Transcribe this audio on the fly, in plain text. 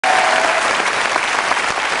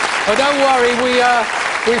Well, don't worry,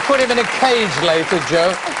 we put him in a cage later,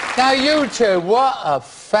 Joe. Now, you two, what a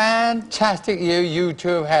fantastic year you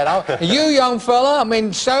two have had. You, young fella, I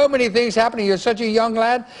mean, so many things happening. You're such a young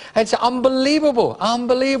lad. It's unbelievable,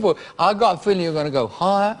 unbelievable. I got a feeling you're going to go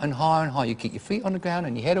higher and higher and higher. You keep your feet on the ground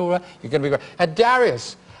and your head all right. You're going to be great. And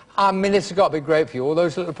Darius, I mean, it's got to be great for you. All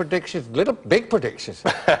those little predictions, little big predictions,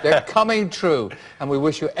 they're coming true. And we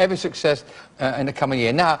wish you every success in the coming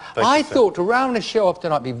year. Now, I thought to round the show off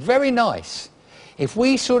tonight, it'd be very nice if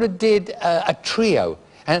we sort of did a trio.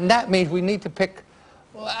 And that means we need to pick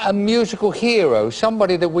a musical hero,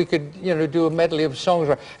 somebody that we could, you know, do a medley of songs.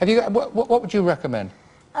 Have you? What would you recommend?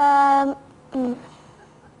 What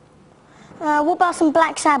about some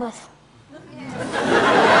Black Sabbath?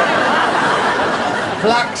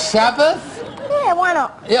 Black Sabbath? Yeah, why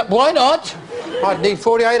not? Yeah, why not? I'd need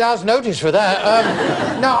 48 hours notice for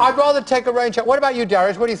that. No, I'd rather take a range. What about you,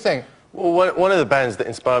 Darius? What do you think? Well, one of the bands that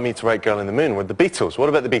inspired me to write Girl in the Moon were the Beatles. What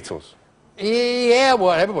about the Beatles? Yeah,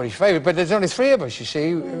 well, everybody's favourite, but there's only 3 of us, you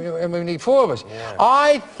see, and we need 4 of us. Yeah.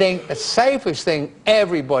 I think the safest thing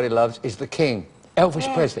everybody loves is the King, Elvis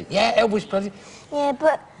Presley. Yeah, Elvis Presley. Yeah,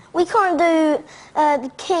 but we can't do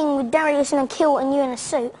the King with Darius in a kilt and you in a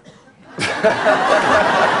suit.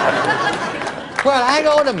 Well, hang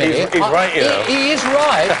on a minute. He's right, you know. He is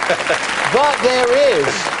right, but there is...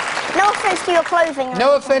 No offence to your clothing.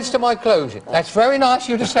 No offence to my clothing. That's very nice of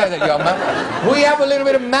you to say that, young man. We have a little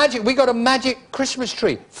bit of magic. We got a magic Christmas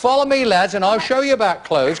tree. Follow me, lads, and I'll show you about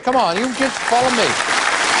clothes. Come on, you just follow me.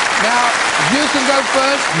 Now, you can go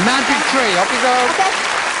first. Magic tree. Off you go. Okay.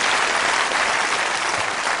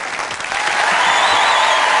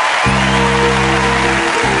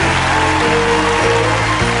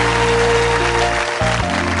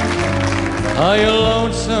 Are you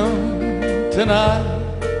lonesome tonight?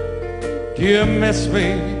 Do you miss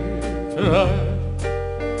me tonight?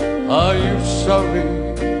 Are you sorry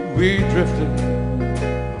we drifted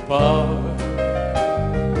apart?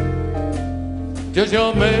 Does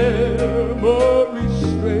your memory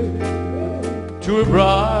stray to a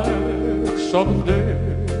bright summer day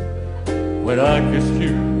when I kissed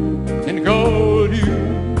you and called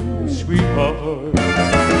you sweetheart?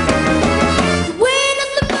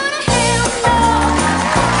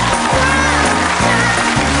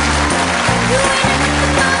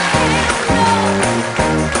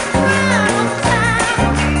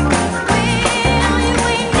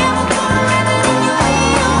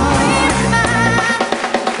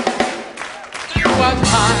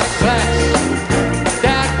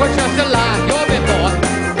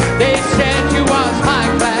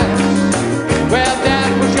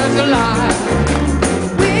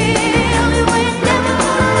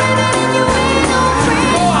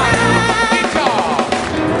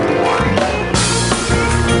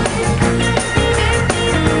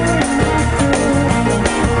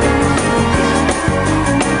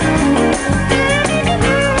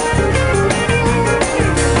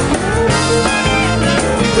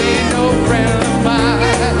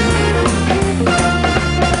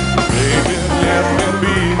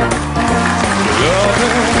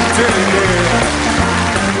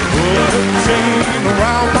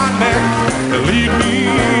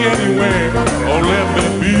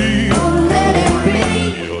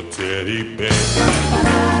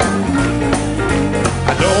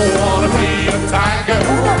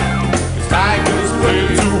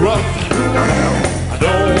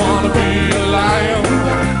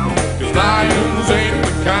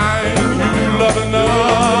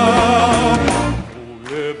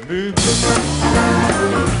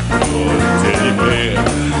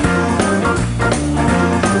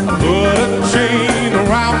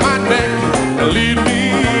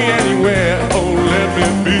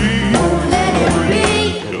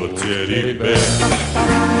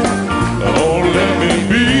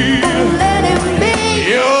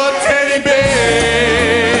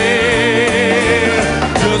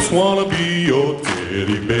 Wanna be your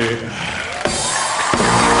teddy bear.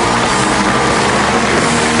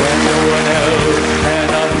 When no one else can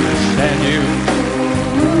understand you,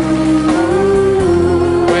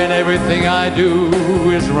 when everything I do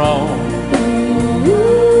is wrong,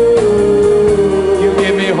 you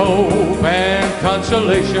give me hope and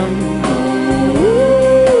consolation.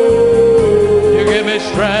 You give me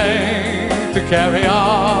strength to carry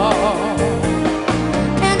on.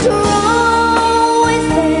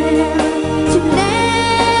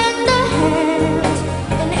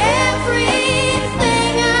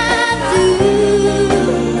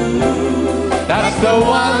 That's the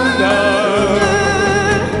wonder of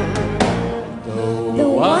you.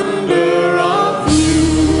 Wonder of you.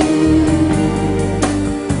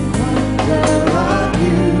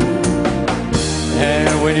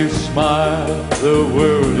 smile, the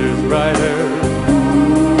world is brighter.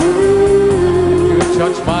 You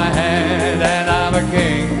touch my hand and I'm a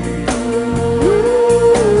king.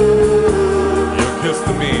 Your kiss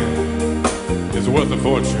to me is worth a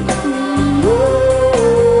fortune.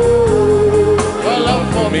 Your love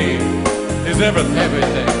for me is everything.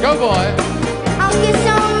 Everything. Go, boy. I guess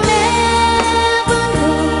I'll never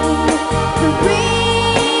know the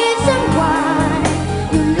reason why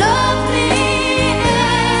you love me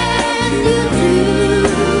as you do.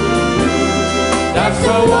 That's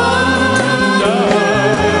the wonder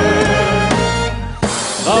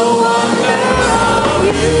of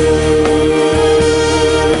you.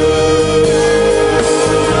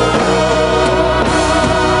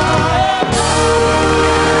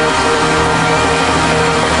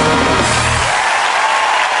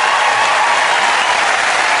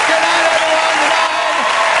 Good night, everyone.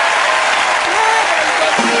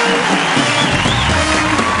 Good night.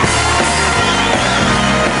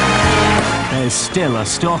 There's still a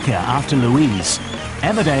stalker after Louise.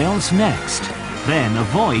 Emmerdale's next. Then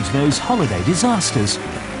avoid those holiday disasters.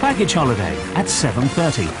 Package Holiday at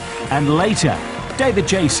 7:30. And later, David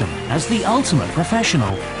Jason as the ultimate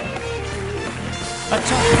professional. A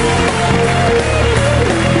top